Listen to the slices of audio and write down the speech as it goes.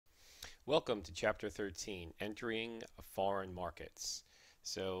Welcome to Chapter 13, Entering Foreign Markets.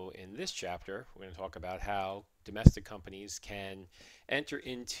 So, in this chapter, we're going to talk about how domestic companies can enter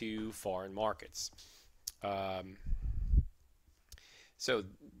into foreign markets. Um, so,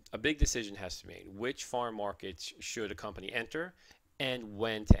 a big decision has to be made. Which foreign markets should a company enter, and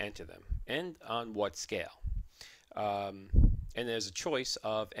when to enter them, and on what scale? Um, and there's a choice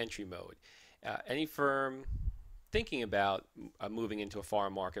of entry mode. Any firm thinking about moving into a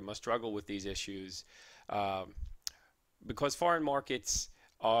foreign market must struggle with these issues um, because foreign markets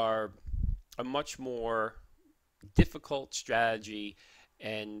are a much more difficult strategy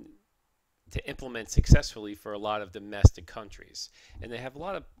and to implement successfully for a lot of domestic countries. And they have a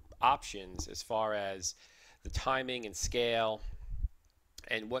lot of options as far as the timing and scale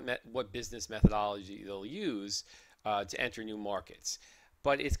and what business methodology they'll use to enter new markets.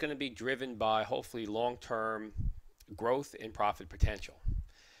 But it's going to be driven by hopefully long-term growth and profit potential.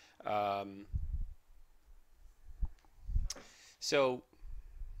 Um, so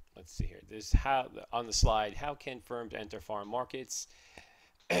let's see here. This how on the slide. How can firms enter foreign markets?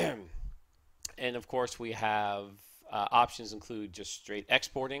 And of course, we have options include just straight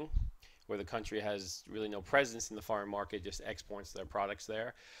exporting, where the country has really no presence in the foreign market, just exports their products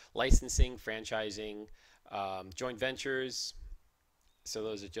there. Licensing, franchising, joint ventures. So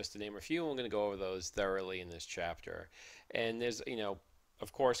those are just to name a few. I'm going to go over those thoroughly in this chapter. And there's,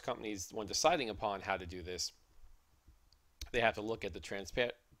 of course, companies, when deciding upon how to do this, they have to look at the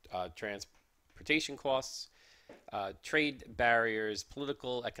transportation costs, trade barriers,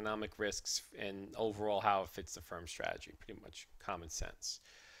 political, economic risks, and overall how it fits the firm's strategy. Pretty much common sense.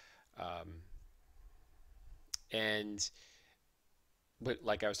 Um, and but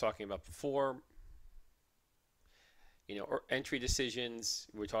like I was talking about before, or entry decisions,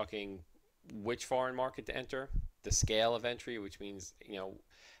 we're talking which foreign market to enter, the scale of entry, which means,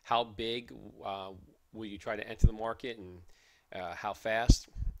 how big will you try to enter the market and how fast,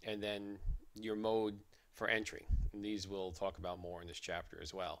 and then your mode for entry. And these we'll talk about more in this chapter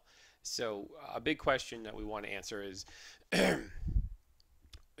as well. So a big question that we want to answer is,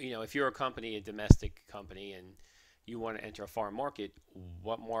 if you're a company, a domestic company, and you want to enter a foreign market,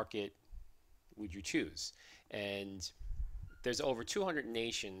 what market would you choose? And there's over 200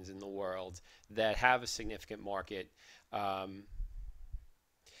 nations in the world that have a significant market, um,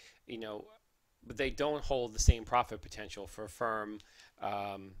 but they don't hold the same profit potential for a firm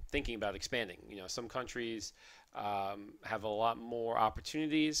thinking about expanding. Some countries have a lot more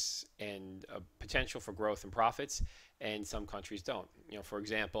opportunities and potential for growth and profits, and some countries don't. For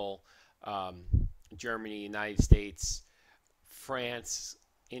example, Germany, United States, France,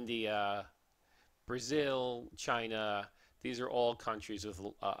 India, Brazil, China, these are all countries with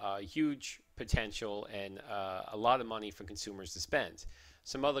a huge potential and a lot of money for consumers to spend.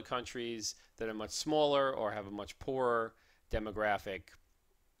 Some other countries that are much smaller or have a much poorer demographic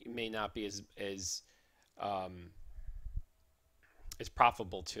may not be as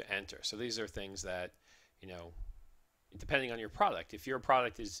profitable to enter. So these are things that, depending on your product. If your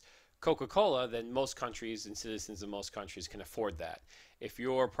product is Coca-Cola, then most countries and citizens of most countries can afford that. If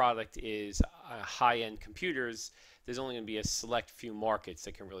your product is high-end computers, there's only going to be a select few markets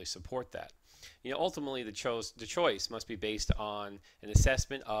that can really support that. Ultimately, the choice must be based on an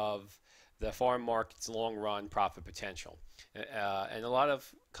assessment of the foreign market's long-run profit potential. And a lot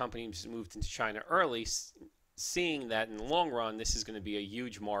of companies moved into China early, seeing that in the long run, this is going to be a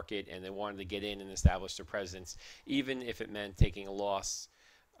huge market, and they wanted to get in and establish their presence, even if it meant taking a loss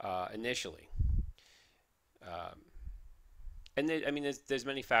initially. And there's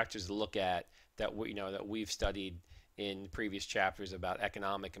many factors to look at that that we've studied in previous chapters about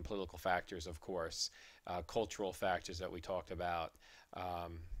economic and political factors, of course, cultural factors that we talked about,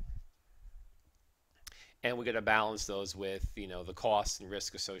 and we got to balance those with the costs and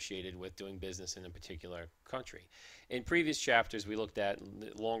risk associated with doing business in a particular country. In previous chapters, we looked at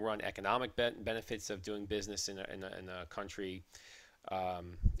long-run economic benefits of doing business in a country.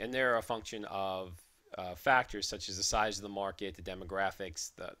 And they're a function of factors such as the size of the market, the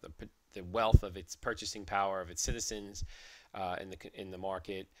demographics, the wealth of its purchasing power of its citizens in the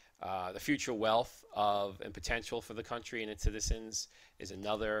market. The future wealth of and potential for the country and its citizens is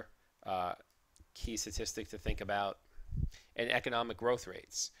another key statistic to think about, and economic growth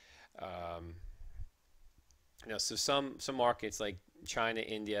rates. So some markets like China,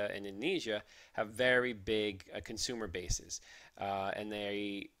 India, and Indonesia have very big consumer bases, but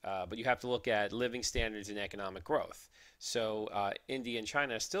you have to look at living standards and economic growth. So India and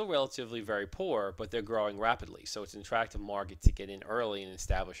China are still relatively very poor, but they're growing rapidly. So it's an attractive market to get in early and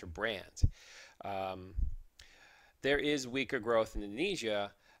establish a brand. There is weaker growth in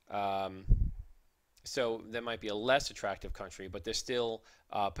Indonesia, Um, so that might be a less attractive country, but there's still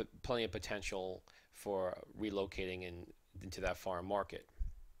plenty of potential for relocating into that foreign market.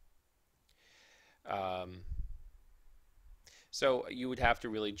 Um, so you would have to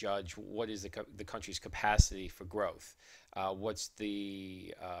really judge what is the country's capacity for growth. What's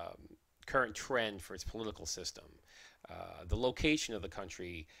the current trend for its political system? The location of the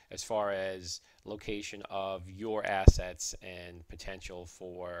country as far as location of your assets and potential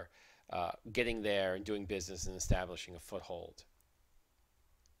for getting there and doing business and establishing a foothold.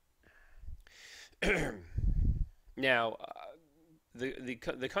 Now,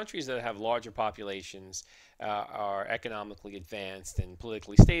 the countries that have larger populations are economically advanced and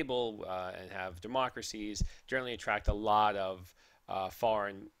politically stable and have democracies generally attract a lot of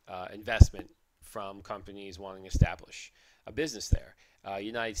foreign investment from companies wanting to establish a business there.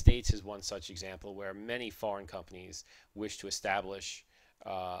 United States is one such example where many foreign companies wish to establish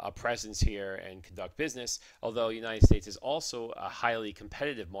a presence here and conduct business, although the United States is also a highly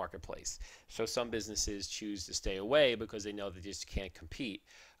competitive marketplace. So some businesses choose to stay away because they know they just can't compete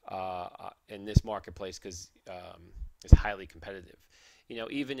in this marketplace because it's highly competitive.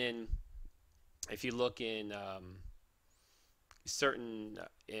 Even if you look in certain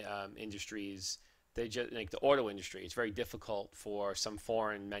industries, they just like the auto industry. It's very difficult for some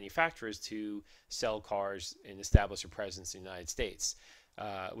foreign manufacturers to sell cars and establish a presence in the United States.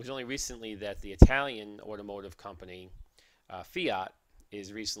 It was only recently that the Italian automotive company Fiat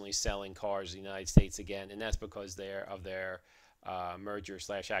is recently selling cars in the United States again, and that's because of their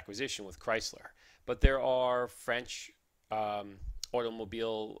merger/acquisition with Chrysler. But there are French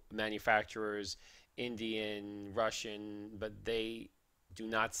automobile manufacturers, Indian, Russian, but they do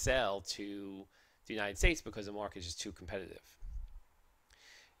not sell to the United States because the market is just too competitive.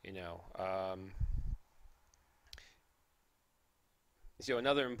 You know. So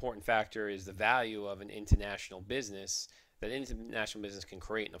another important factor is the value of an international business that international business can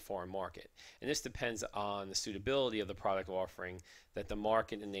create in a foreign market. And this depends on the suitability of the product offering, that the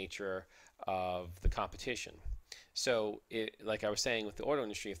market and nature of the competition. So like I was saying with the auto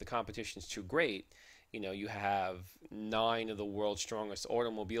industry, if the competition is too great, you have 9 of the world's strongest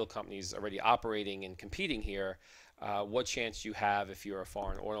automobile companies already operating and competing here. What chance do you have if you're a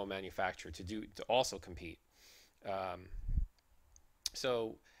foreign auto manufacturer to also compete?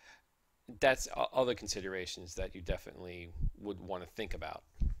 So that's other considerations that you definitely would want to think about.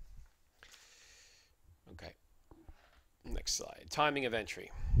 Okay, next slide. Timing of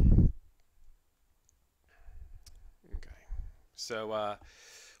entry. Okay, so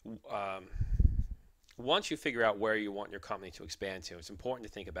once you figure out where you want your company to expand to, it's important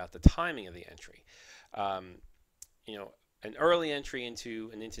to think about the timing of the entry. An early entry into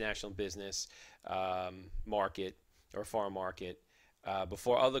an international business market or foreign market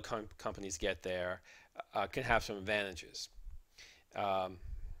before other companies get there can have some advantages. And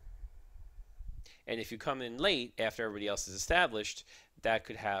if you come in late after everybody else is established, that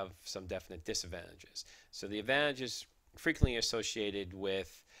could have some definite disadvantages. So the advantages frequently associated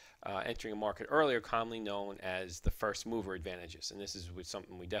with entering a market earlier, commonly known as the first mover advantages. And this is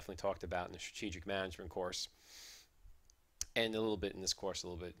something we definitely talked about in the strategic management course, and a little bit in this course, a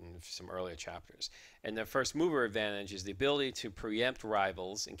little bit in some earlier chapters. And the first mover advantage is the ability to preempt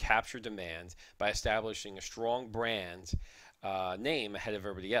rivals and capture demand by establishing a strong brand name ahead of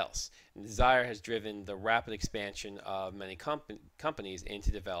everybody else. And desire has driven the rapid expansion of many companies into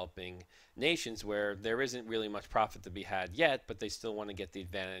developing nations where there isn't really much profit to be had yet, but they still want to get the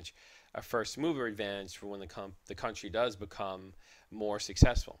advantage, a first mover advantage for when the country does become more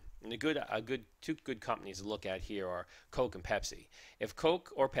successful. And two good companies to look at here are Coke and Pepsi. If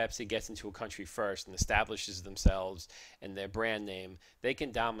Coke or Pepsi gets into a country first and establishes themselves and their brand name, they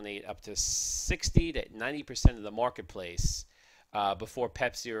can dominate up to 60 to 90% of the marketplace before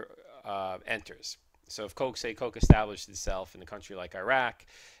Pepsi enters. So if Coke established itself in a country like Iraq,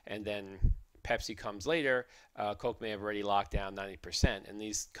 and then Pepsi comes later, Coke may have already locked down 90%. And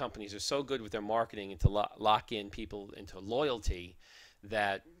these companies are so good with their marketing and to lock in people into loyalty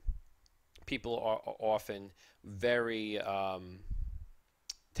that people are often very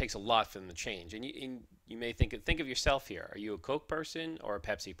takes a lot for them to change. And you may think of yourself here. Are you a Coke person or a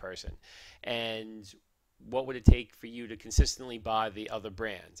Pepsi person? And what would it take for you to consistently buy the other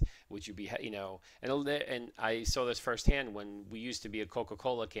brand? Would you be, and I saw this firsthand when we used to be a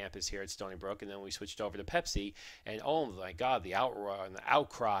Coca-Cola campus here at Stony Brook, and then we switched over to Pepsi, and oh my God, the outroar and the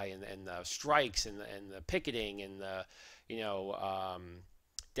outcry and the strikes and the picketing and the,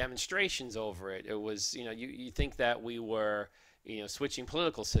 demonstrations over it. It was, you think that we were, switching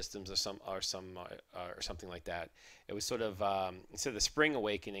political systems or something like that. It was sort of instead of the Spring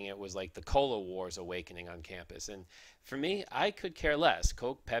Awakening, it was like the Cola Wars awakening on campus. And for me, I could care less.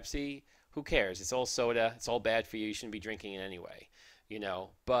 Coke, Pepsi, who cares? It's all soda. It's all bad for you. You shouldn't be drinking it anyway.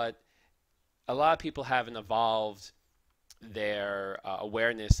 But a lot of people haven't evolved their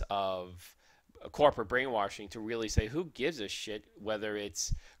awareness of corporate brainwashing to really say who gives a shit whether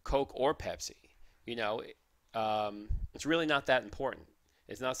it's Coke or Pepsi. You know, it's really not that important.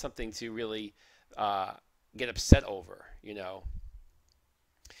 It's not something to really get upset over.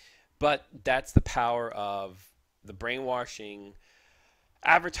 But that's the power of the brainwashing,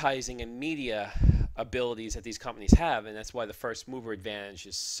 advertising, and media abilities that these companies have, and that's why the first mover advantage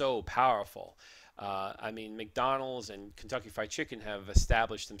is so powerful. I mean, McDonald's and Kentucky Fried Chicken have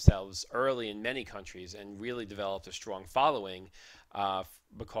established themselves early in many countries and really developed a strong following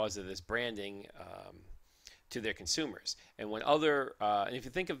because of this branding to their consumers. And when and if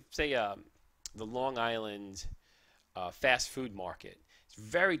you think of, say, the Long Island fast food market, it's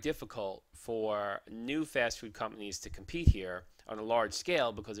very difficult for new fast food companies to compete here on a large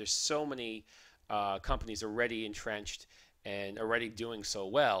scale because there's so many companies already entrenched and already doing so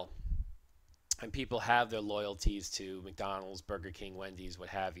well. And people have their loyalties to McDonald's, Burger King, Wendy's, what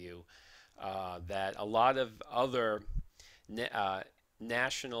have you, that a lot of other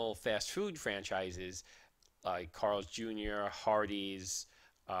national fast food franchises like Carl's Jr., Hardee's,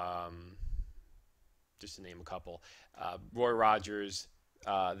 just to name a couple, Roy Rogers,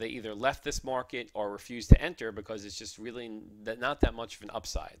 they either left this market or refused to enter because it's just really not that much of an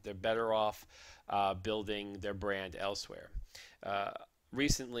upside. They're better off building their brand elsewhere.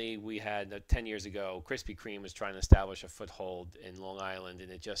 Recently, we had 10 years ago, Krispy Kreme was trying to establish a foothold in Long Island,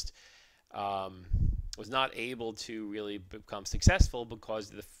 and it just was not able to really become successful because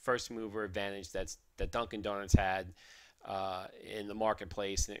of the first mover advantage that Dunkin' Donuts had in the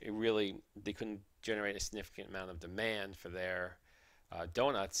marketplace. And they couldn't generate a significant amount of demand for their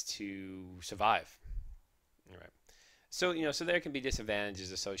donuts to survive. All right. So so there can be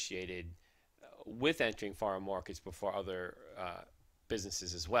disadvantages associated with entering foreign markets before other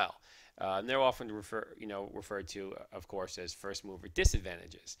businesses as well. And they're often referred to, of course, as first mover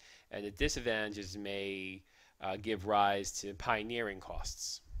disadvantages. And the disadvantages may give rise to pioneering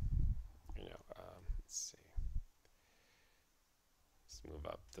costs. Let's see. Let's move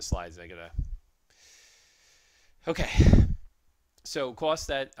up the slides. Okay. So costs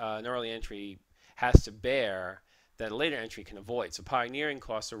that an early entry has to bear that a later entry can avoid. So pioneering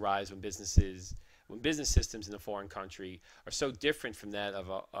costs arise when business systems in a foreign country are so different from that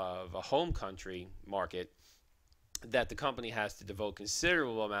of a home country market that the company has to devote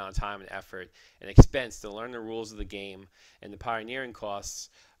considerable amount of time and effort and expense to learn the rules of the game, and the pioneering costs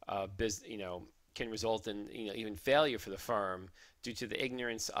can result in even failure for the firm due to the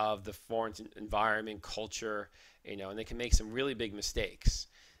ignorance of the foreign environment, culture, and they can make some really big mistakes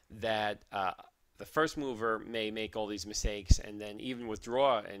that the first mover may make all these mistakes and then even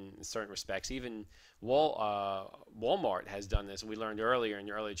withdraw in certain respects. Even Walmart has done this. We learned earlier in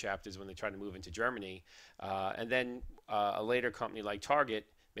the earlier chapters when they tried to move into Germany. And then a later company like Target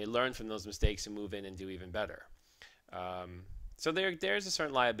may learn from those mistakes and move in and do even better. So there's a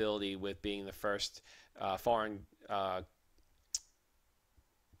certain liability with being the first foreign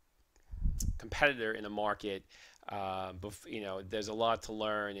competitor in a market. There's a lot to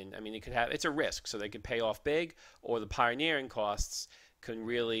learn, and I mean, it's a risk, so they could pay off big, or the pioneering costs can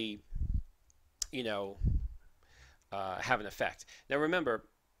really, have an effect. Now, remember,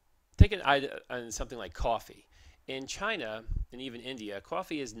 take on something like coffee. In China and even India,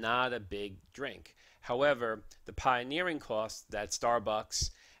 coffee is not a big drink. However, the pioneering costs that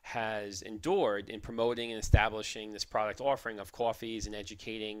Starbucks has endured in promoting and establishing this product offering of coffees and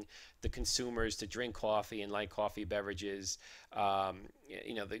educating the consumers to drink coffee and like coffee beverages,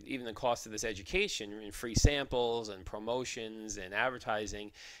 even the cost of this education and free samples and promotions and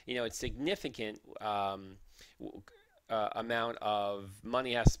advertising, it's significant amount of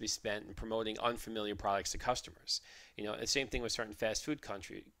money has to be spent in promoting unfamiliar products to customers. The same thing with certain fast food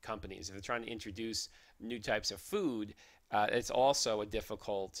companies. If they're trying to introduce new types of food, it's also a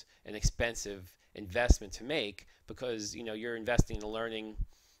difficult and expensive investment to make because you're investing in learning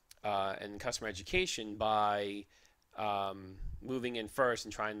and customer education by moving in first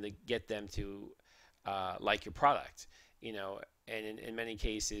and trying to get them to like your product. And in many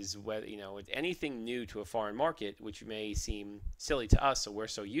cases, whether with anything new to a foreign market, which may seem silly to us, so we're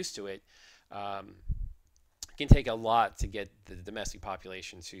so used to it, can take a lot to get the domestic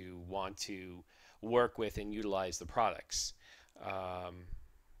population to want to work with and utilize the products.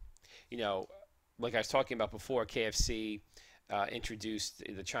 Like I was talking about before, KFC introduced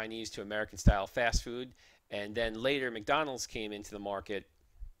the Chinese to American-style fast food, and then later McDonald's came into the market,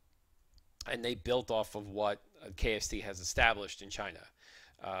 and they built off of what KFC has established in China.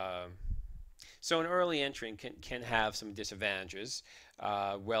 Um, so an early entrant can have some disadvantages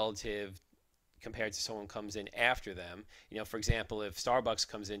relative compared to someone who comes in after them. For example, if Starbucks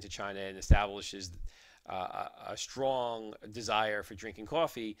comes into China and establishes a strong desire for drinking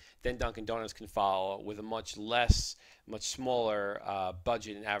coffee, then Dunkin' Donuts can follow with a much smaller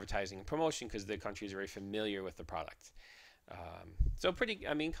budget in advertising and promotion because the country is very familiar with the product. So pretty,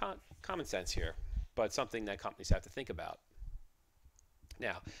 common sense here, but something that companies have to think about.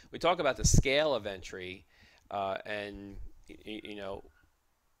 Now, we talk about the scale of entry, and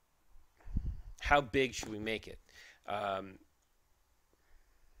how big should we make it? Um,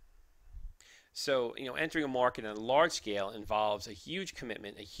 Entering a market on a large scale involves a huge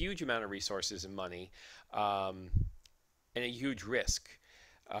commitment, a huge amount of resources and money, um, and a huge risk.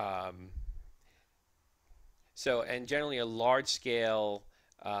 Um, and generally, a large scale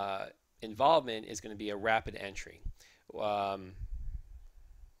involvement is going to be a rapid entry. Um,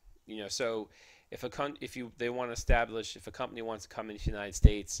 so they want to establish, if a company wants to come into the United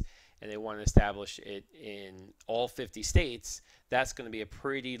States and they want to establish it in all 50 states, that's going to be a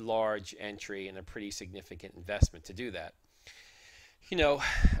pretty large entry and a pretty significant investment to do that.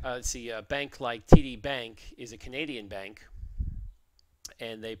 Let's see, a bank like TD Bank is a Canadian bank,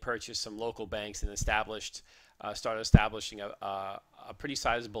 and they purchased some local banks and started establishing a pretty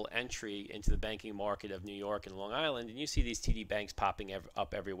sizable entry into the banking market of New York and Long Island. And you see these TD banks popping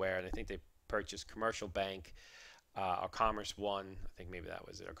up everywhere. And I think they purchased Commercial Bank or Commerce One. I think maybe that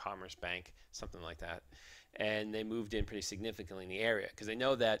was it, or Commerce Bank, something like that. And they moved in pretty significantly in the area because they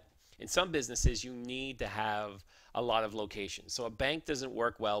know that in some businesses you need to have a lot of locations. So a bank doesn't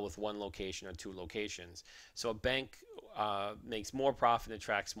work well with one location or two locations. So a bank makes more profit,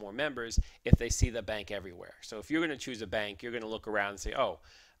 attracts more members if they see the bank everywhere. So if you're going to choose a bank, you're going to look around and say, oh,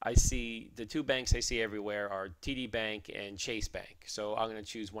 I see the two banks I see everywhere are TD Bank and Chase Bank. So I'm going to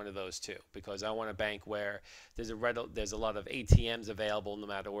choose one of those two because I want a bank where there's a lot of ATMs available no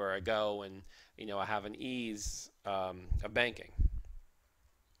matter where I go, and I have an ease of banking.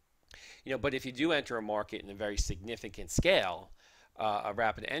 But if you do enter a market in a very significant scale, a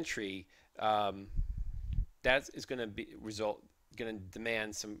rapid entry, that is going to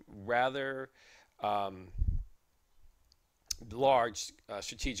demand some rather large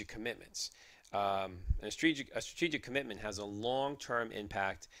strategic commitments. And a strategic commitment has a long-term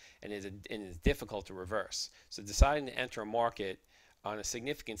impact and is difficult to reverse. So deciding to enter a market on a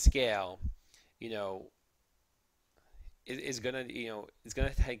significant scale, is going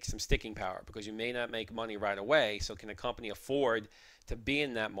to take some sticking power because you may not make money right away. So can a company afford to be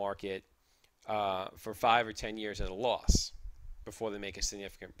in that market for 5 or 10 years at a loss before they make a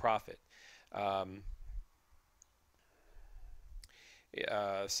significant profit?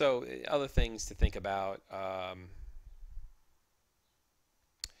 So other things to think about.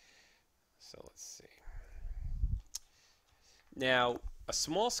 So let's see. Now, a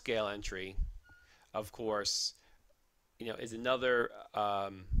small scale entry, of course, is another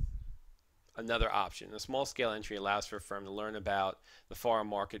option. A small scale entry allows for a firm to learn about the foreign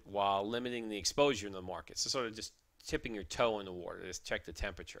market while limiting the exposure in the market. So sort of just tipping your toe in the water, just check the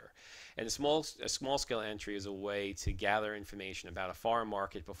temperature. And a small scale entry is a way to gather information about a foreign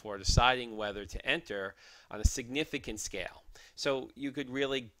market before deciding whether to enter on a significant scale. So you could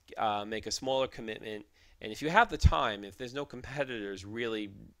really make a smaller commitment, and if you have the time, if there's no competitors really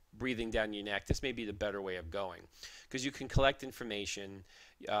breathing down your neck, this may be the better way of going because you can collect information,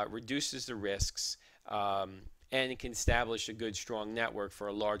 reduces the risks, and it can establish a good, strong network for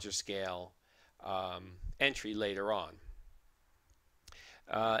a larger scale entry later on.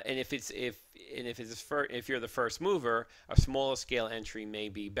 And if you're the first mover, a smaller scale entry may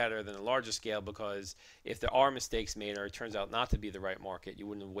be better than a larger scale because if there are mistakes made or it turns out not to be the right market, you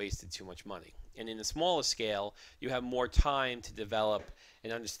wouldn't have wasted too much money. And in a smaller scale, you have more time to develop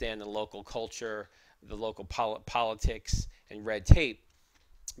and understand the local culture, the local politics, and red tape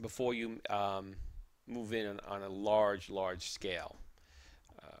before you move in on a large scale.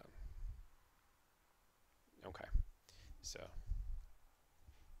 Okay, so.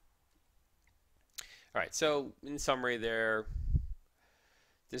 All right, so in summary there's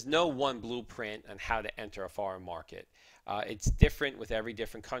no one blueprint on how to enter a foreign market. It's different with every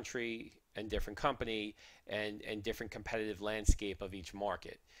different country and different company and different competitive landscape of each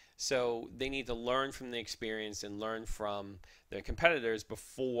market. So they need to learn from the experience and learn from their competitors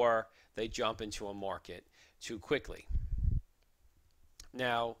before they jump into a market too quickly.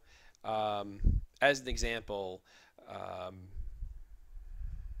 Now, as an example,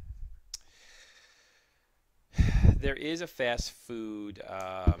 there is a fast food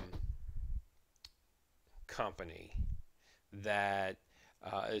company that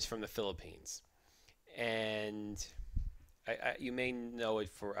is from the Philippines, and you may know it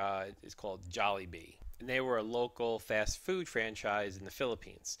for it's called Jollibee, and they were a local fast food franchise in the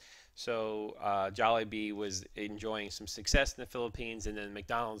Philippines. So Jollibee was enjoying some success in the Philippines, and then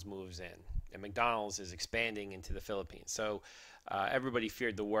McDonald's moves in, and McDonald's is expanding into the Philippines. So everybody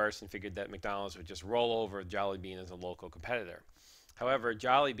feared the worst and figured that McDonald's would just roll over Jollibee as a local competitor. However,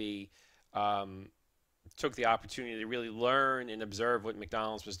 Jollibee um, took the opportunity to really learn and observe what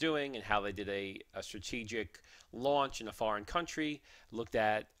McDonald's was doing and how they did a strategic launch in a foreign country, looked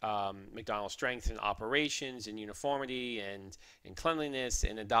at McDonald's strengths in operations and uniformity and cleanliness,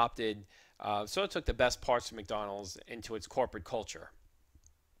 and adopted, sort of took the best parts of McDonald's into its corporate culture.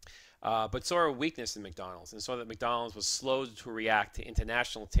 But saw a weakness in McDonald's and saw that McDonald's was slow to react to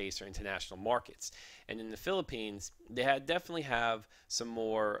international tastes or international markets. And in the Philippines, they had definitely have some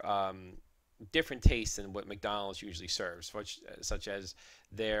more different tastes than what McDonald's usually serves, such as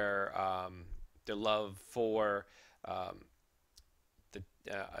their love for the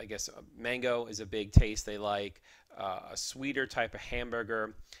I guess mango is a big taste they like, a sweeter type of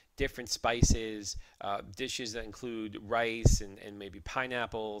hamburger, different spices, dishes that include rice and maybe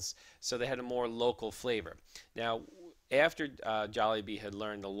pineapples. So they had a more local flavor. Now, after Jollibee had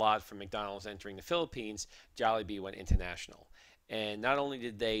learned a lot from McDonald's entering the Philippines, Jollibee went international. And not only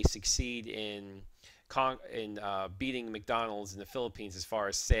did they succeed in beating McDonald's in the Philippines as far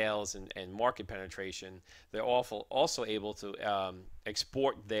as sales and market penetration, they're also able to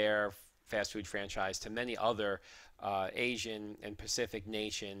export their fast food franchise to many other Asian and Pacific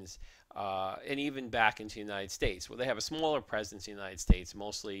nations, and even back into the United States. Well, they have a smaller presence in the United States,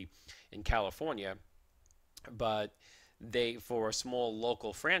 mostly in California, but for a small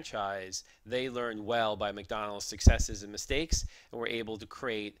local franchise, they learned well by McDonald's successes and mistakes, and were able to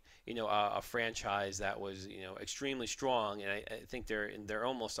create, a franchise that was, extremely strong. And I think they're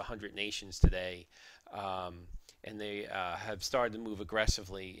almost 100 nations today, and they have started to move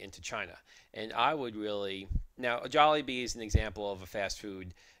aggressively into China. And I would really now Jollibee is an example of a fast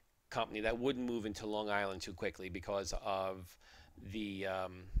food company that wouldn't move into Long Island too quickly because of the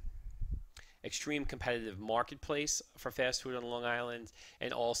extreme competitive marketplace for fast food on Long Island,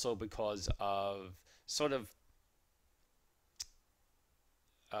 and also because of sort of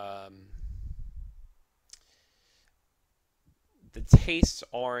the tastes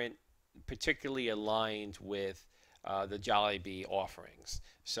aren't particularly aligned with the Jollibee offerings.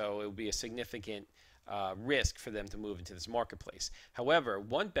 So it would be a significant risk for them to move into this marketplace. However,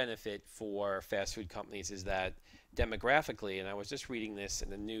 one benefit for fast food companies is that demographically, and I was just reading this in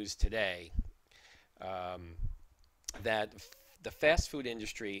the news today, that the fast food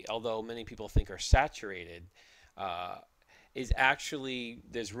industry, although many people think are saturated, is actually,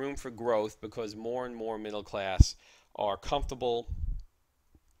 there's room for growth because more and more middle class are comfortable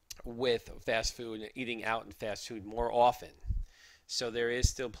with fast food and eating out in fast food more often. So there is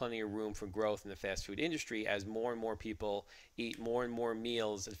still plenty of room for growth in the fast food industry as more and more people eat more and more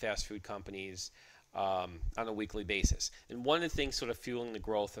meals at fast food companies on a weekly basis. And one of the things sort of fueling the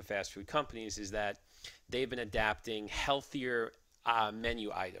growth of fast food companies is that they've been adapting healthier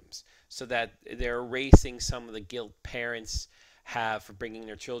menu items so that they're erasing some of the guilt parents have for bringing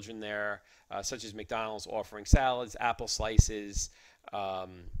their children there, such as McDonald's offering salads, apple slices,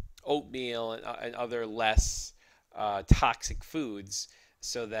 oatmeal, and other less toxic foods,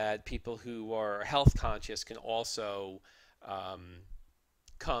 so that people who are health conscious can also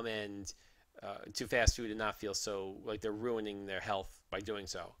come and to fast food and not feel so like they're ruining their health by doing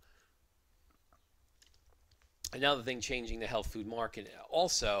so. Another thing changing the health food market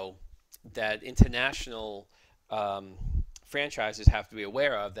also that international franchises have to be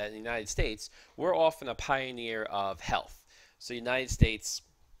aware of, that in the United States, we're often a pioneer of health. So the United States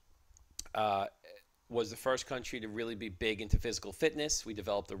was the first country to really be big into physical fitness. We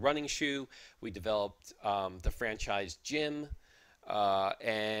developed a running shoe. We developed the franchise gym.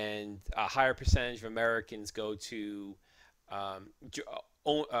 And a higher percentage of Americans go to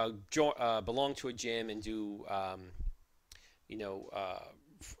belong to a gym and do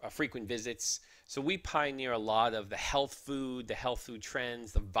frequent visits. So we pioneer a lot of the health food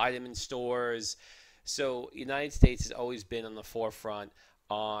trends, the vitamin stores. So the United States has always been on the forefront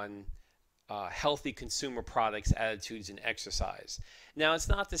on healthy consumer products, attitudes, and exercise. Now, it's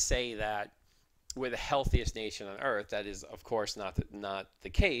not to say that we're the healthiest nation on earth. That is, of course, not the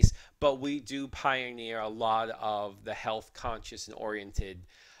case. But we do pioneer a lot of the health conscious and oriented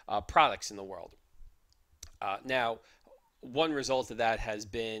products in the world. Now, one result of that has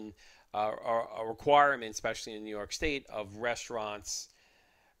been a requirement, especially in New York State, of restaurants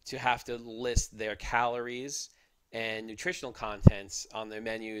to have to list their calories and nutritional contents on their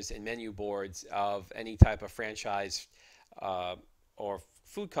menus and menu boards of any type of franchise uh, or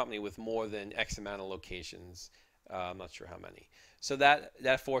food company with more than X amount of locations. I'm not sure how many. So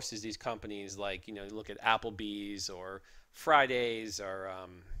that forces these companies, like, look at Applebee's or Fridays or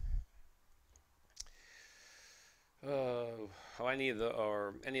any of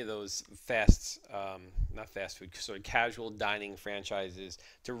those not fast food, sort of casual dining franchises,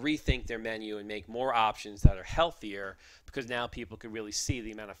 to rethink their menu and make more options that are healthier, because now people can really see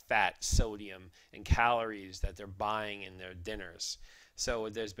the amount of fat, sodium, and calories that they're buying in their dinners. So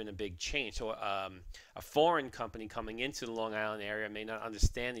there's been a big change. So a foreign company coming into the Long Island area may not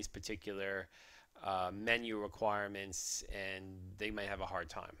understand these particular menu requirements, and they may have a hard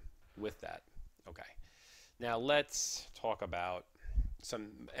time with that. Okay. Now let's talk about some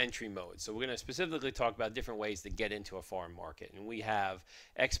entry modes. So we're going to specifically talk about different ways to get into a foreign market. And we have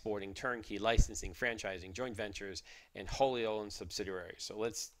exporting, turnkey, licensing, franchising, joint ventures, and wholly owned subsidiaries. So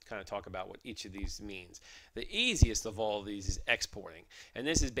let's kind of talk about what each of these means. The easiest of all of these is exporting. And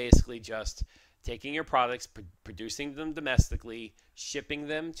this is basically just taking your products, producing them domestically, shipping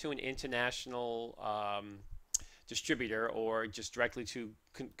them to an international distributor, or just directly to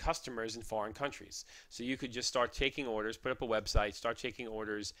customers in foreign countries. So you could just start taking orders, put up a website, start taking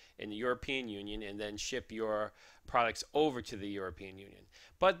orders in the European Union, and then ship your products over to the European Union.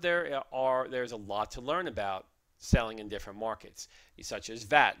 But there's a lot to learn about selling in different markets, such as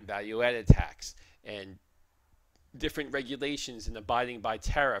VAT, value-added tax, and different regulations and abiding by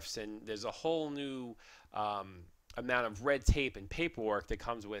tariffs. And there's a whole new amount of red tape and paperwork that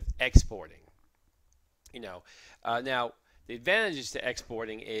comes with exporting. Now, the advantages to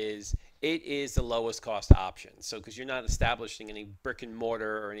exporting is it is the lowest cost option. So because you're not establishing any brick and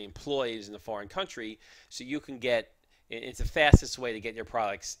mortar or any employees in a foreign country, so it's the fastest way to get your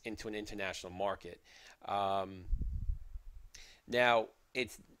products into an international market. Now,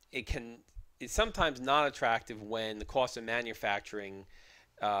 it's sometimes not attractive when the cost of manufacturing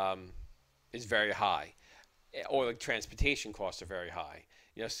is very high, or the transportation costs are very high.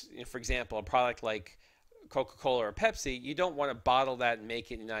 For example, a product like Coca-Cola or Pepsi, you don't want to bottle that and make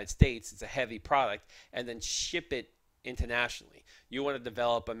it in the United States. It's a heavy product, and then ship it internationally. You want to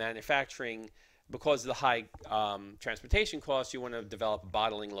develop a manufacturing, because of the high transportation costs, you want to develop a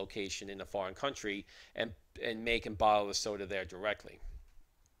bottling location in a foreign country and make and bottle the soda there directly.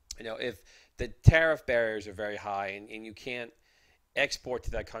 If the tariff barriers are very high, and you can't export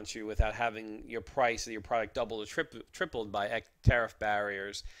to that country without having your price of your product doubled or tripled by tariff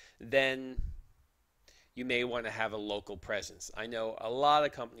barriers, then you may want to have a local presence. I know a lot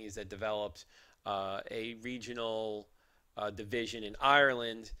of companies that developed a regional division in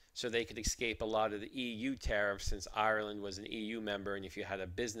Ireland so they could escape a lot of the EU tariffs, since Ireland was an EU member, and if you had a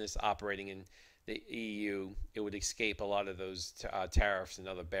business operating in the EU, it would escape a lot of those tariffs and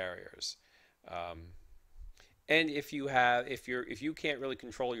other barriers. And if you can't really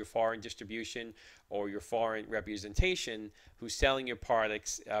control your foreign distribution or your foreign representation, who's selling your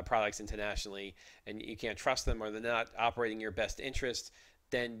products internationally, and you can't trust them, or they're not operating in your best interest,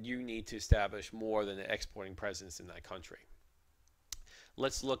 then you need to establish more than an exporting presence in that country.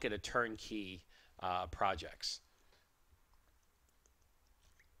 Let's look at a turnkey projects.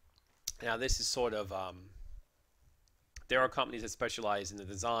 Now, this is sort of there are companies that specialize in the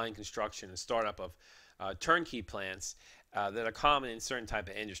design, construction, and startup of turnkey plants that are common in certain type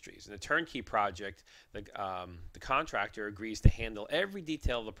of industries. In a turnkey project, the contractor agrees to handle every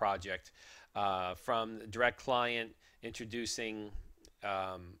detail of the project, from the direct client, introducing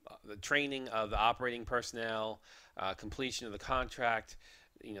the training of the operating personnel, completion of the contract,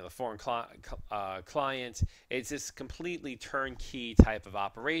 the foreign client. It's this completely turnkey type of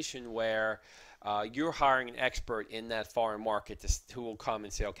operation where you're hiring an expert in that foreign market who will come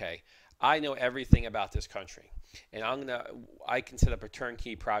and say, okay, I know everything about this country, and I can set up a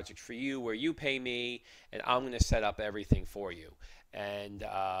turnkey project for you where you pay me, and I'm going to set up everything for you. And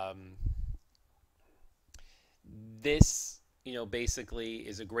this, basically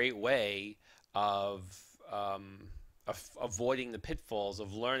is a great way of avoiding the pitfalls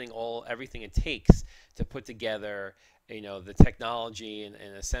of learning everything it takes to put together, the technology and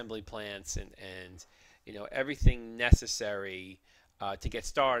assembly plants and everything necessary to get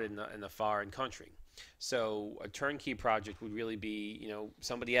started in a foreign country. So a turnkey project would really be,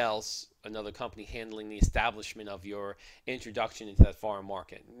 somebody else, another company, handling the establishment of your introduction into that foreign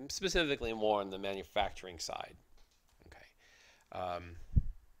market, specifically more on the manufacturing side. Okay.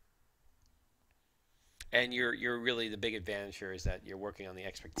 And you're really the big advantage here is that you're working on the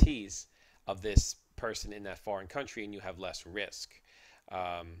expertise of this person in that foreign country, and you have less risk.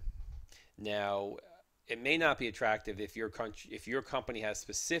 Um, Now, it may not be attractive if your company has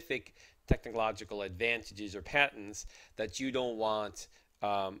specific technological advantages or patents that you don't want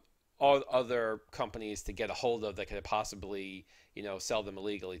all other companies to get a hold of that could possibly, sell them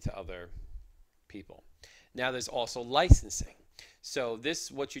illegally to other people. Now, there's also licensing. So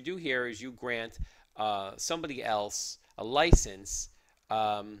what you do here is you grant somebody else a license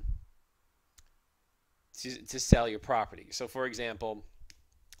um, to sell your property. So, for example,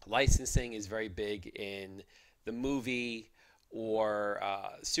 licensing is very big in the movie or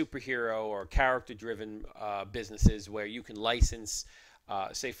superhero or character driven businesses where you can license,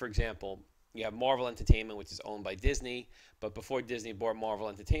 say, for example, you have Marvel Entertainment, which is owned by Disney, but before Disney bought Marvel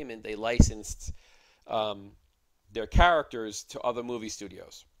Entertainment, they licensed their characters to other movie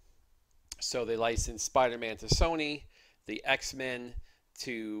studios. So they licensed Spider-Man to Sony, the X-Men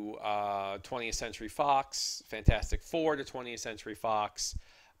to 20th Century Fox, Fantastic Four to 20th Century Fox,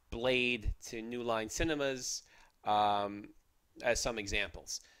 Blade to New Line Cinemas, as some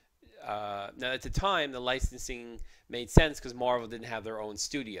examples. Now, at the time, the licensing made sense because Marvel didn't have their own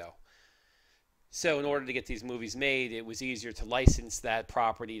studio. So, in order to get these movies made, it was easier to license that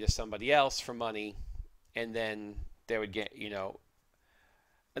property to somebody else for money, and then they would get,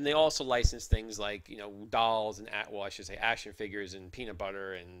 and they also licensed things like, dolls and, well, I should say action figures and peanut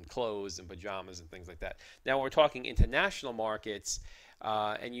butter and clothes and pajamas and things like that. Now, when we're talking international markets,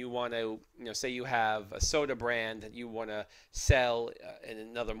 and you want to, say you have a soda brand that you want to sell in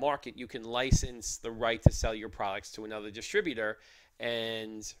another market, you can license the right to sell your products to another distributor,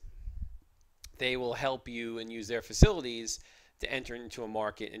 and they will help you and use their facilities to enter into a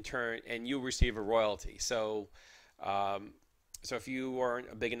market and you receive a royalty. So, so if you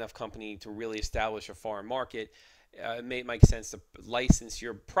aren't a big enough company to really establish a foreign market, it may make sense to license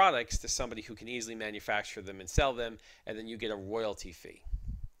your products to somebody who can easily manufacture them and sell them, and then you get a royalty fee.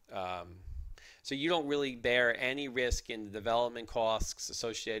 So you don't really bear any risk in the development costs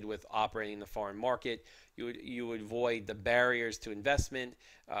associated with operating in the foreign market. You would avoid the barriers to investment,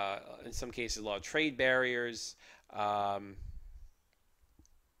 in some cases a lot of trade barriers.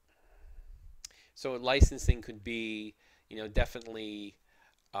 So licensing could be, definitely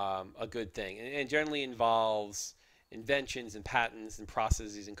a good thing, and generally involves inventions and patents and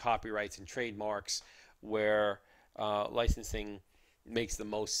processes and copyrights and trademarks where licensing makes the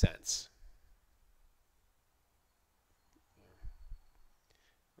most sense.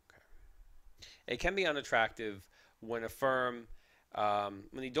 Okay. It can be unattractive when a firm,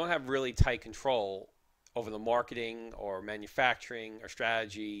 when you don't have really tight control over the marketing or manufacturing or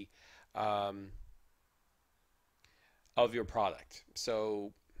strategy of your product.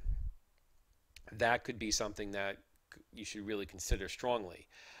 So that could be something that you should really consider strongly.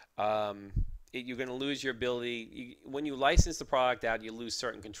 You're going to lose your ability when you license the product out. You lose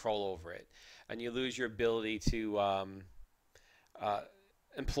certain control over it, and you lose your ability to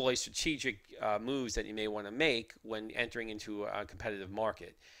employ strategic moves that you may want to make when entering into a competitive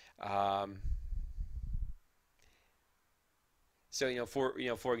market. So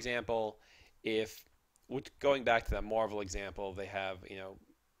for example, if going back to that Marvel example, they have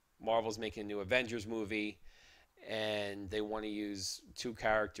Marvel's making a new Avengers movie, and they want to use two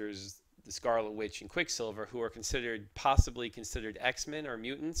characters, the Scarlet Witch and Quicksilver, who are possibly considered X-Men or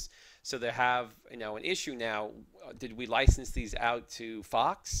mutants. So they have an issue now. Did we license these out to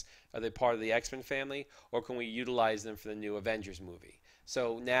Fox? Are they part of the X-Men family, or can we utilize them for the new Avengers movie?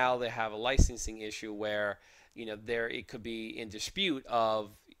 So now they have a licensing issue where it could be in dispute of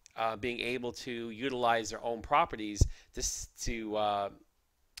being able to utilize their own properties to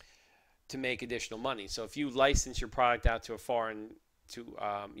make additional money. So if you license your product out to a foreign,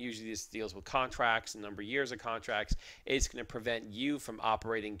 usually this deals with contracts, a number of years of contracts, it's going to prevent you from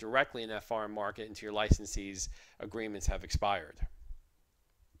operating directly in that foreign market until your licensees' agreements have expired.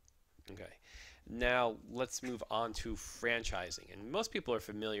 Okay. Now let's move on to franchising. And most people are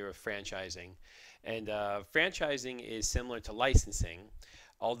familiar with franchising. And franchising is similar to licensing,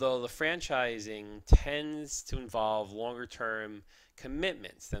 although the franchising tends to involve longer-term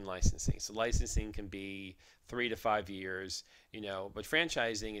commitments than licensing. So licensing can be 3 to 5 years, but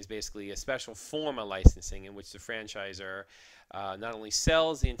franchising is basically a special form of licensing in which the franchisor not only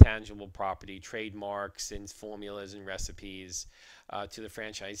sells the intangible property, trademarks and formulas and recipes to the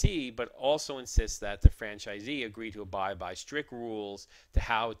franchisee, but also insists that the franchisee agree to abide by strict rules to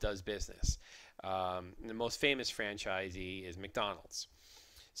how it does business. The most famous franchisee is McDonald's.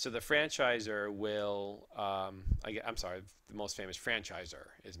 So the franchisor will, the most famous franchisor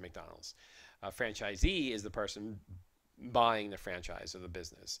is McDonald's. A franchisee is the person buying the franchise or the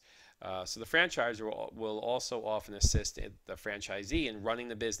business. So the franchisor will also often assist the franchisee in running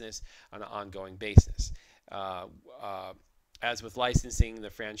the business on an ongoing basis. Uh, uh, as with licensing, the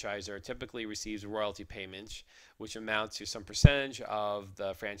franchisor typically receives royalty payments, which amount to some percentage of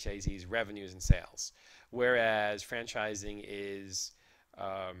the franchisee's revenues and sales. Whereas franchising is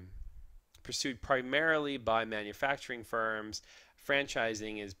pursued primarily by manufacturing firms,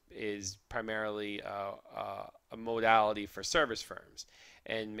 franchising is primarily a modality for service firms.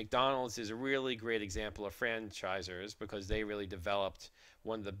 And McDonald's is a really great example of franchisers because they really developed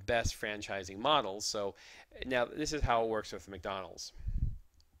one of the best franchising models. So now this is how it works with McDonald's.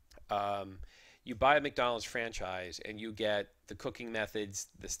 Um, you buy a McDonald's franchise and you get the cooking methods,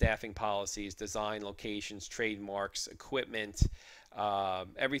 the staffing policies, design, locations, trademarks, equipment,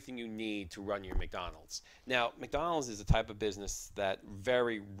 everything you need to run your McDonald's. Now, McDonald's is a type of business that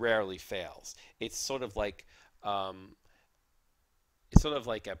very rarely fails. It's sort of like a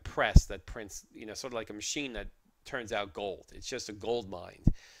press that prints, sort of like a machine that turns out gold. It's just a gold mine.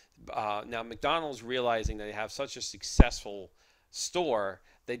 Now, McDonald's, realizing that they have such a successful store,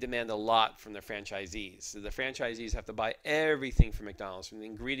 they demand a lot from their franchisees. So the franchisees have to buy everything from McDonald's, from the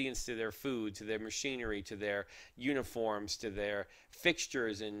ingredients to their food, to their machinery, to their uniforms, to their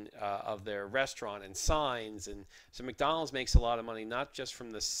fixtures of their restaurant and signs. And so McDonald's makes a lot of money, not just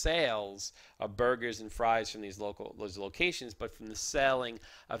from the sales of burgers and fries from those locations, but from the selling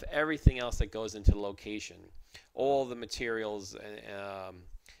of everything else that goes into the location. All the materials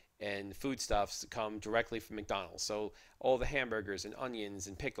and foodstuffs come directly from McDonald's. So all the hamburgers and onions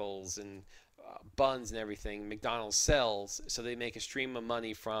and pickles and buns and everything McDonald's sells. So they make a stream of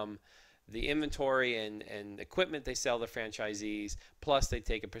money from the inventory and equipment they sell to franchisees, plus they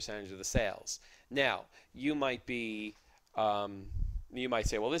take a percentage of the sales. Now, you might say,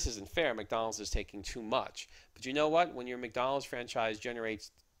 well, this isn't fair. McDonald's is taking too much. But you know what? When your McDonald's franchise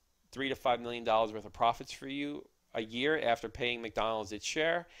generates $3 to $5 million worth of profits for you a year after paying McDonald's its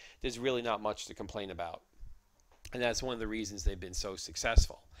share, there's really not much to complain about. And that's one of the reasons they've been so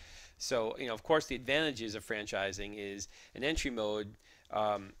successful. So, of course, the advantages of franchising is an entry mode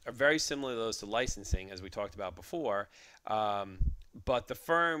are very similar to those to licensing, as we talked about before. But the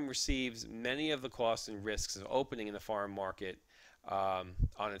firm receives many of the costs and risks of opening in the foreign market on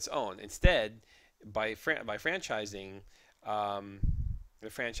its own. Instead, by franchising, the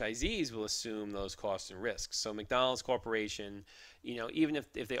franchisees will assume those costs and risks. So McDonald's Corporation, even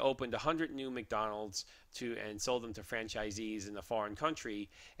if they opened 100 new McDonald's and sold them to franchisees in a foreign country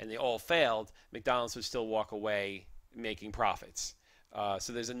and they all failed, McDonald's would still walk away making profits.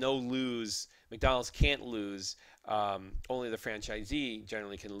 So there's a no-lose. McDonald's can't lose. Only the franchisee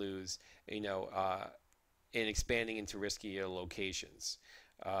generally can lose, in expanding into riskier locations.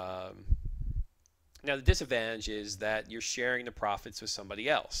 Now, the disadvantage is that you're sharing the profits with somebody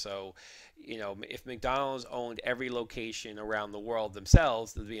else. So, if McDonald's owned every location around the world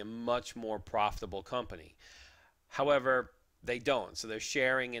themselves, they'd be a much more profitable company. However, they don't. So they're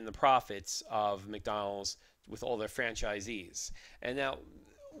sharing in the profits of McDonald's with all their franchisees. And now,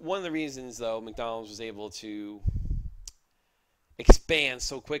 one of the reasons, though, McDonald's was able to expand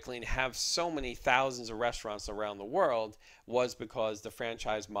so quickly and have so many thousands of restaurants around the world was because the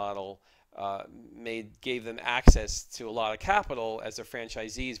franchise model gave them access to a lot of capital as their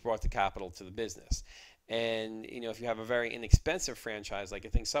franchisees brought the capital to the business. And if you have a very inexpensive franchise, like I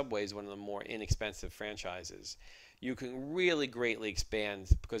think Subway is one of the more inexpensive franchises, you can really greatly expand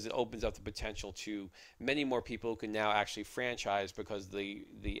because it opens up the potential to many more people who can now actually franchise because the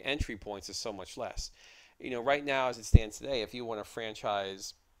entry points is so much less. Right now as it stands today, if you want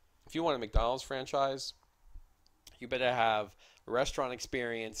a McDonald's franchise, you better have restaurant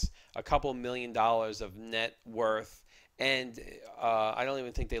experience, a couple $1 million of net worth, and I don't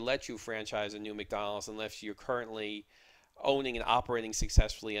even think they let you franchise a new McDonald's unless you're currently owning and operating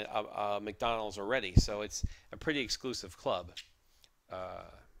successfully a McDonald's already. So it's a pretty exclusive club.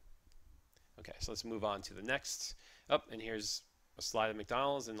 Okay, so let's move on to the next. And here's a slide of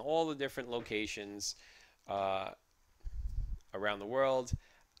McDonald's and all the different locations around the world.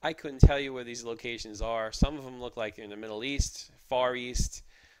 I couldn't tell you where these locations are. Some of them look like they're in the Middle East, Far East.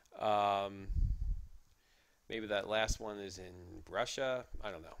 Maybe that last one is in Russia. I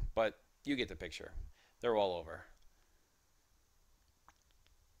don't know. But you get the picture. They're all over.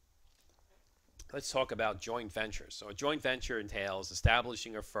 Let's talk about joint ventures. So a joint venture entails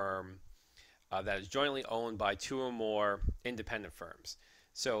establishing a firm that is jointly owned by two or more independent firms.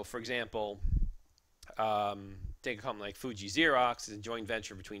 So, for example, take a company like Fuji Xerox is a joint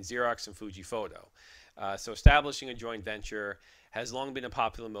venture between Xerox and Fuji Photo. So establishing a joint venture has long been a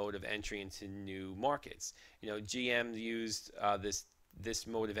popular mode of entry into new markets. GM used this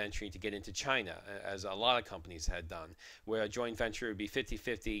mode of entry to get into China, as a lot of companies had done, where a joint venture would be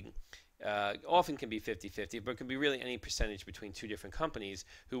 50-50. Often can be 50-50, but it can be really any percentage between two different companies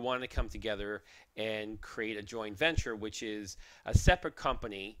who want to come together and create a joint venture, which is a separate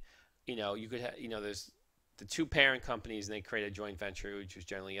company. You could there's the two parent companies, and they create a joint venture, which is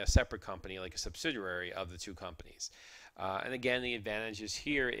generally a separate company, like a subsidiary of the two companies. And again, the advantages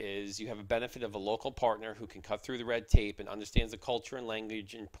here is you have a benefit of a local partner who can cut through the red tape and understands the culture and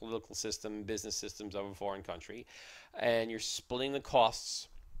language and political system, business systems of a foreign country. And you're splitting the costs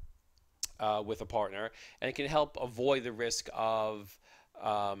with a partner, and it can help avoid the risk of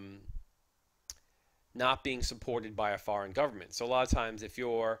not being supported by a foreign government. So a lot of times, if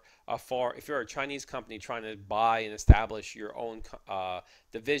you're a Chinese company trying to buy and establish your own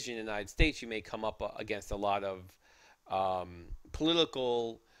division in the United States, you may come up against a lot of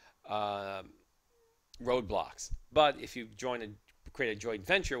political roadblocks. But if you create a joint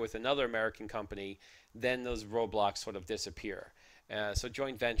venture with another American company, then those roadblocks sort of disappear. So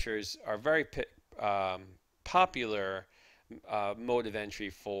joint ventures are very popular mode of entry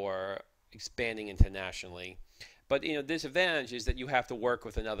for expanding internationally. But disadvantage is that you have to work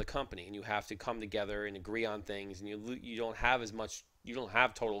with another company, and you have to come together and agree on things, and you don't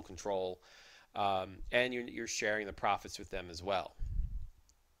have total control, and you're sharing the profits with them as well.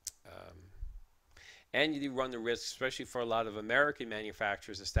 And you run the risk, especially for a lot of American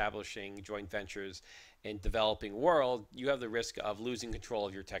manufacturers establishing joint ventures in developing world, you have the risk of losing control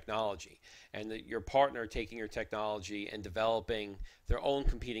of your technology, and your partner taking your technology and developing their own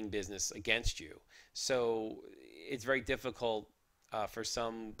competing business against you. So it's very difficult for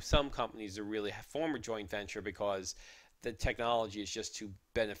some companies to really form a joint venture, because the technology is just too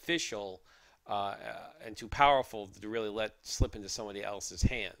beneficial and too powerful to really let slip into somebody else's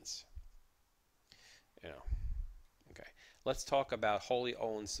hands. Okay. Let's talk about wholly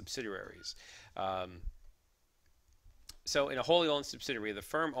owned subsidiaries. So in a wholly owned subsidiary, the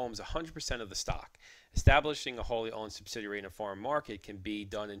firm owns 100% of the stock. Establishing a wholly owned subsidiary in a foreign market can be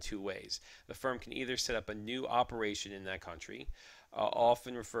done in two ways. The firm can either set up a new operation in that country,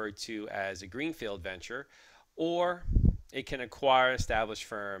 often referred to as a greenfield venture, or it can acquire an established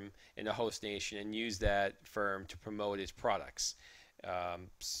firm in a host nation and use that firm to promote its products.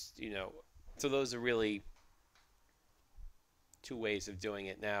 So those are really two ways of doing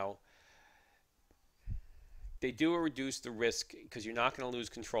it. Now, they do reduce the risk, because you're not going to lose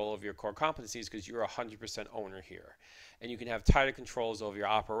control of your core competencies, because you're 100% owner here. And you can have tighter controls over your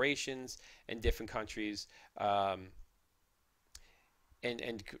operations in different countries, and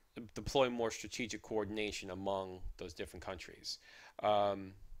deploy more strategic coordination among those different countries.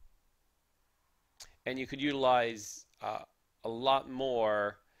 And you could utilize a lot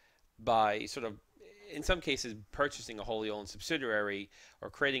more by sort of, in some cases, purchasing a wholly owned subsidiary or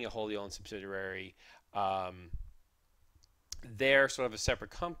creating a wholly owned subsidiary. They're sort of a separate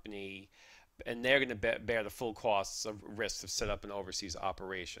company, and they're going to bear the full costs of risks of set up and overseas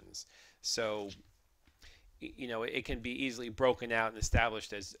operations. So, it can be easily broken out and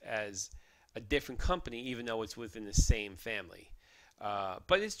established as a different company, even though it's within the same family.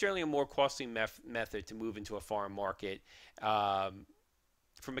 But it's generally a more costly method to move into a foreign market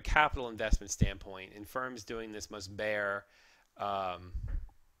from a capital investment standpoint. And firms doing this must bear the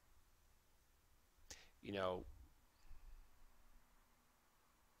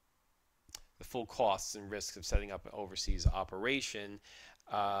full costs and risks of setting up an overseas operation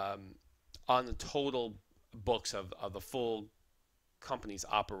on the total books of the full company's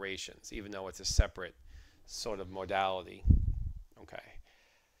operations, even though it's a separate sort of modality. Okay.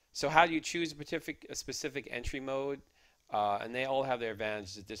 So how do you choose a specific entry mode? And they all have their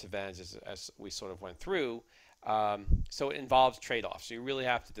advantages and disadvantages, as we sort of went through. So it involves trade-offs. So you really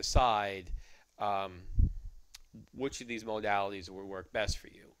have to decide which of these modalities will work best for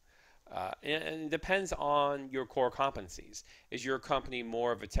you. And it depends on your core competencies. Is your company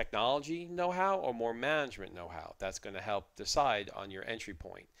more of a technology know-how or more management know-how? That's going to help decide on your entry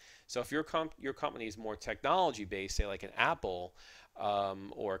point. So if your company is more technology-based, say like an Apple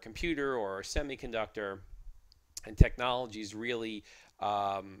or a computer or a semiconductor, and technology is really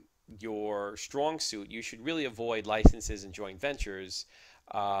your strong suit, you should really avoid licenses and joint ventures.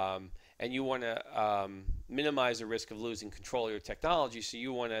 And you want to minimize the risk of losing control of your technology, so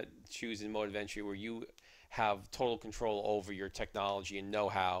you want to choose a mode of entry where you have total control over your technology and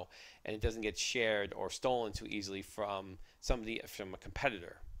know-how, and it doesn't get shared or stolen too easily from a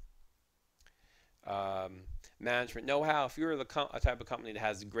competitor. Management know-how. If you're a type of company that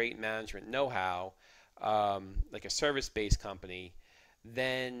has great management know-how, like a service-based company,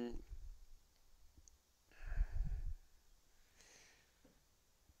 then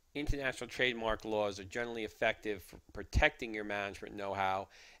international trademark laws are generally effective for protecting your management know-how,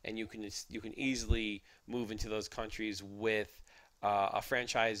 and you can easily move into those countries with a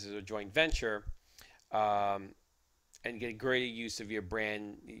franchise or joint venture, um, and get greater use of your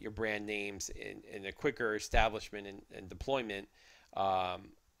brand names in a quicker establishment and deployment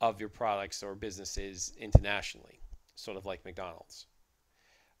of your products or businesses internationally, sort of like McDonald's.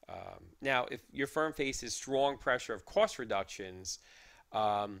 Now, if your firm faces strong pressure of cost reductions,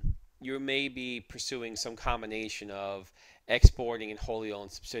 um, you may be pursuing some combination of exporting and wholly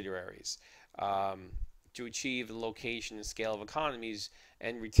owned subsidiaries um, to achieve the location and scale of economies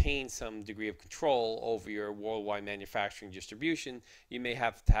and retain some degree of control over your worldwide manufacturing distribution. You may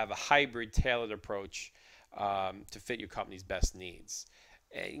have to have a hybrid, tailored approach to fit your company's best needs.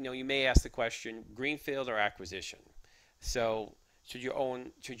 You may ask the question: greenfield or acquisition? So, should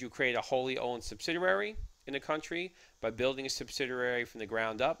you create a wholly owned subsidiary in a country by building a subsidiary from the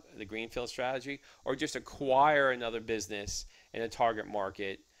ground up, the greenfield strategy, or just acquire another business in a target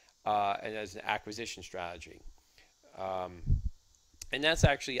market and as an acquisition strategy? Um, and that's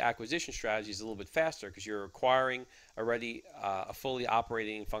actually acquisition strategy is a little bit faster because you're acquiring already a fully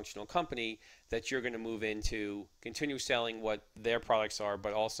operating functional company that you're going to move into, continue selling what their products are,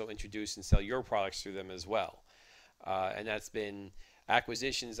 but also introduce and sell your products through them as well. And that's been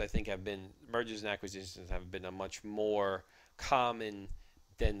acquisitions, I think, mergers and acquisitions have been a much more common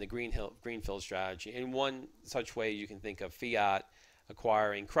than the greenfield strategy. In one such way, you can think of Fiat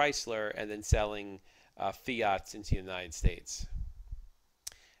acquiring Chrysler and then selling Fiats into the United States.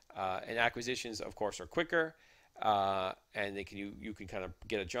 And acquisitions, of course, are quicker, and you can kind of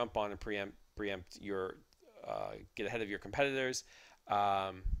get a jump on and preempt your get ahead of your competitors,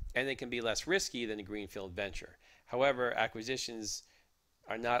 and they can be less risky than a greenfield venture. However, acquisitions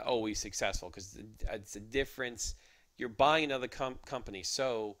are not always successful because it's a difference. You're buying another company,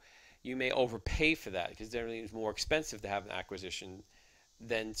 so you may overpay for that because generally it's more expensive to have an acquisition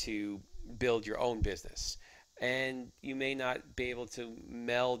than to build your own business. And you may not be able to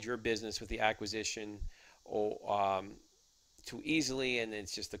meld your business with the acquisition or too easily, and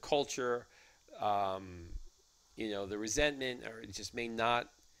it's just the culture, the resentment, or it just may not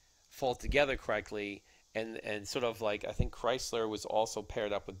fall together correctly. And sort of like, I think Chrysler was also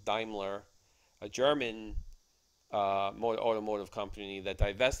paired up with Daimler, a German automotive company that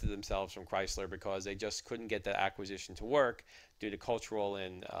divested themselves from Chrysler because they just couldn't get that acquisition to work due to cultural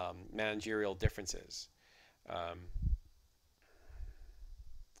and managerial differences.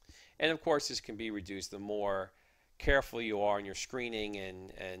 And of course, this can be reduced the more careful you are in your screening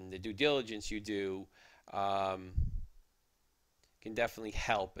and the due diligence you do. Can definitely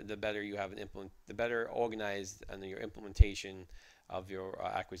help. The better you have the better organized and your implementation of your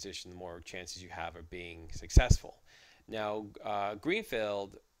acquisition, the more chances you have of being successful. Now,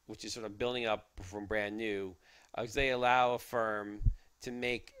 greenfield, which is sort of building up from brand new, they allow a firm to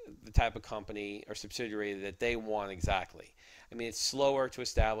make the type of company or subsidiary that they want exactly. I mean, it's slower to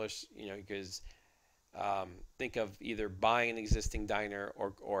establish, because think of either buying an existing diner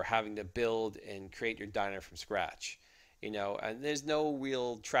or having to build and create your diner from scratch. And there's no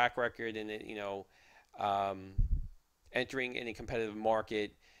real track record in it. Entering any competitive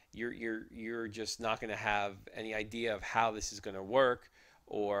market, you're just not going to have any idea of how this is going to work,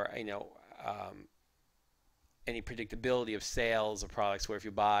 or any predictability of sales of products. Where if you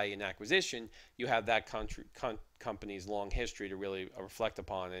buy an acquisition, you have that company's long history to really reflect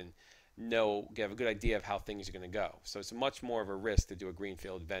upon and have a good idea of how things are going to go. So it's much more of a risk to do a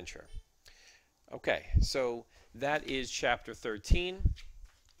greenfield venture. Okay, so that is chapter 13,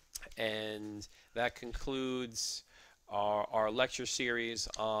 and that concludes our lecture series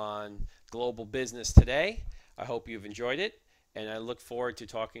on global business today. I hope you've enjoyed it, and I look forward to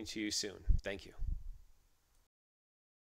talking to you soon. Thank you.